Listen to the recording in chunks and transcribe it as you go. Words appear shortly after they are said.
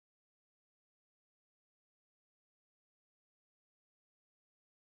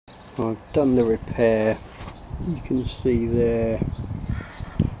I've done the repair. You can see there,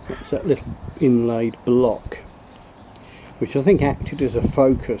 that's that little inlaid block, which I think acted as a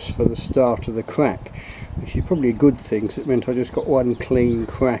focus for the start of the crack, which is probably a good thing, because it meant I just got one clean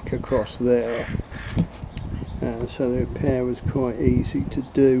crack across there. So the repair was quite easy to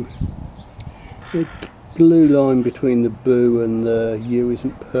do. The glue line between the boo and the U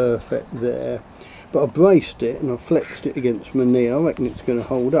isn't perfect there, but I braced it and I flexed it against my knee. I reckon it's going to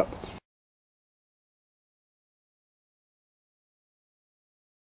hold up.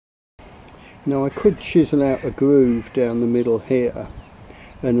 Now I could chisel out a groove down the middle here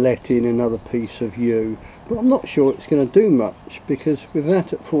and let in another piece of U, but I'm not sure it's going to do much, because with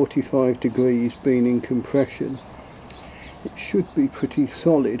that at 45 degrees being in compression, it should be pretty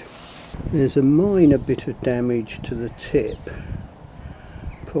solid. There's a minor bit of damage to the tip,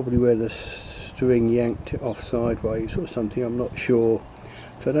 probably where the string yanked it off sideways or something, I'm not sure,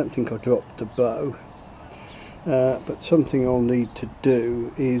 so I don't think I dropped the bow. But something I'll need to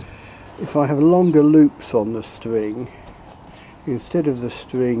do is, if I have longer loops on the string, instead of the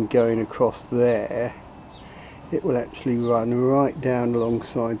string going across there, it will actually run right down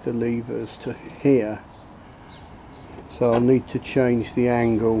alongside the levers to here. So I'll need to change the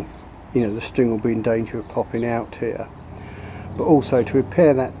angle. You know, the string will be in danger of popping out here. But also, to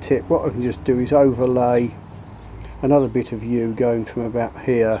repair that tip, what I can just do is overlay another bit of U going from about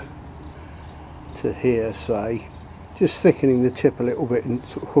here to here, say, just thickening the tip a little bit and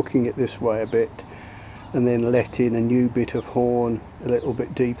sort of hooking it this way a bit, and then let in a new bit of horn a little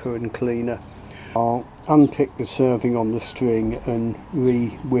bit deeper and cleaner. I'll unpick the serving on the string and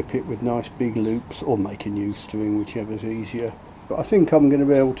re-whip it with nice big loops, or make a new string, whichever's easier. But I think I'm going to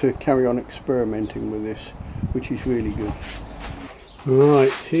be able to carry on experimenting with this, which is really good.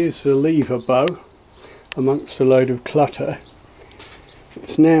 Right, here's the lever bow amongst a load of clutter.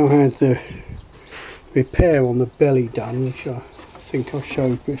 It's now had the repair on the belly done, which I think I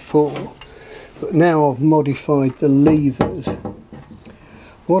showed before, but now I've modified the levers.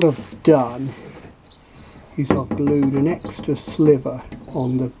 What I've done is I've glued an extra sliver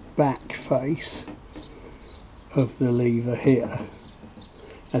on the back face of the lever here,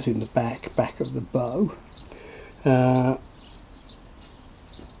 as in the back of the bow,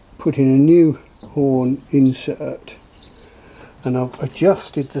 put in a new horn insert, and I've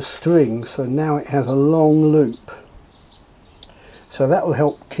adjusted the string so now it has a long loop, so that will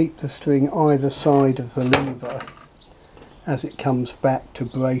help keep the string either side of the lever as it comes back to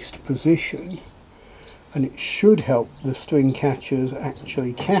braced position, and it should help the string catchers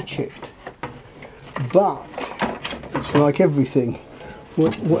actually catch it. But it's like everything,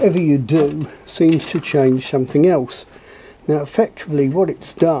 whatever you do seems to change something else. Now effectively what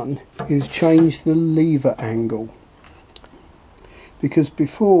it's done is change the lever angle, because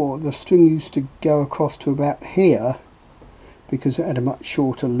before the string used to go across to about here because it had a much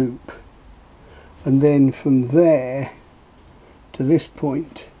shorter loop, and then from there to this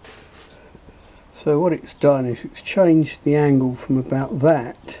point. So what it's done is it's changed the angle from about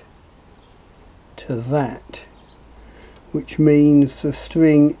that to that, which means the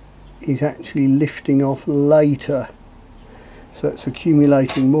string is actually lifting off later, so it's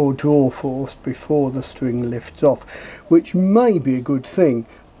accumulating more draw force before the string lifts off, which may be a good thing,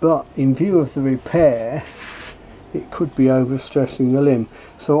 but in view of the repair it could be overstressing the limb.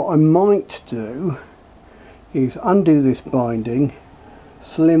 So what I might do is undo this binding,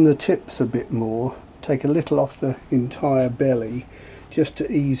 slim the tips a bit more, take a little off the entire belly just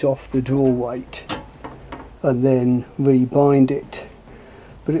to ease off the draw weight, and then rebind it.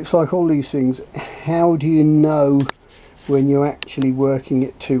 But it's like all these things, how do you know when you're actually working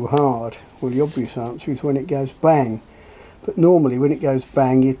it too hard? Well, the obvious answer is when it goes bang, but normally when it goes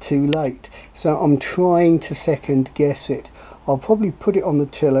bang you're too late. So I'm trying to second guess it. I'll probably put it on the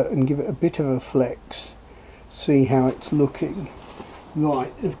tiller and give it a bit of a flex, see how it's looking.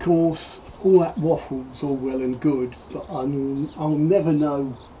 Right, of course all that waffle's all well and good, but I'll never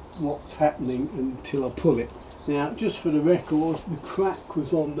know what's happening until I pull it. Now, just for the record, the crack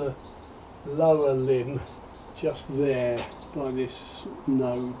was on the lower limb, just there by this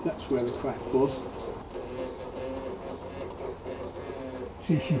node. That's where the crack was.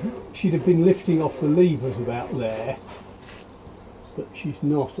 She'd have been lifting off the levers about there, but she's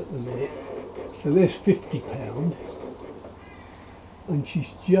not at the minute. So there's £50, and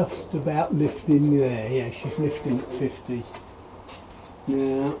she's just about lifting there. Yeah, she's lifting at 50.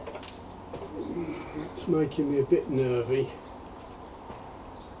 Now, it's making me a bit nervy.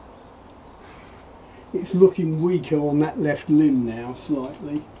 It's looking weaker on that left limb now,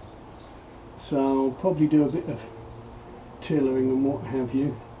 slightly. So I'll probably do a bit of tillering and what have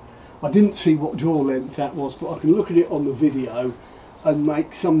you. I didn't see what draw length that was, but I can look at it on the video and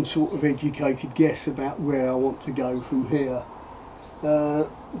make some sort of educated guess about where I want to go from here. But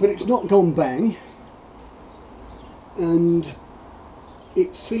it's not gone bang, and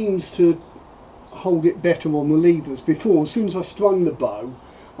it seems to hold it better on the levers. Before, as soon as I strung the bow,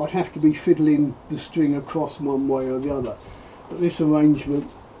 I'd have to be fiddling the string across one way or the other. But this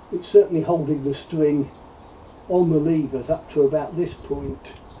arrangement, it's certainly holding the string on the levers up to about this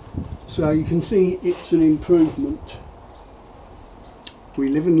point. So you can see it's an improvement. We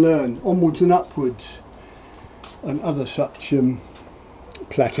live and learn, onwards and upwards, and other such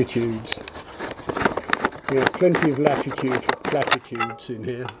platitudes. We have plenty of latitude for platitudes in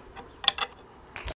here.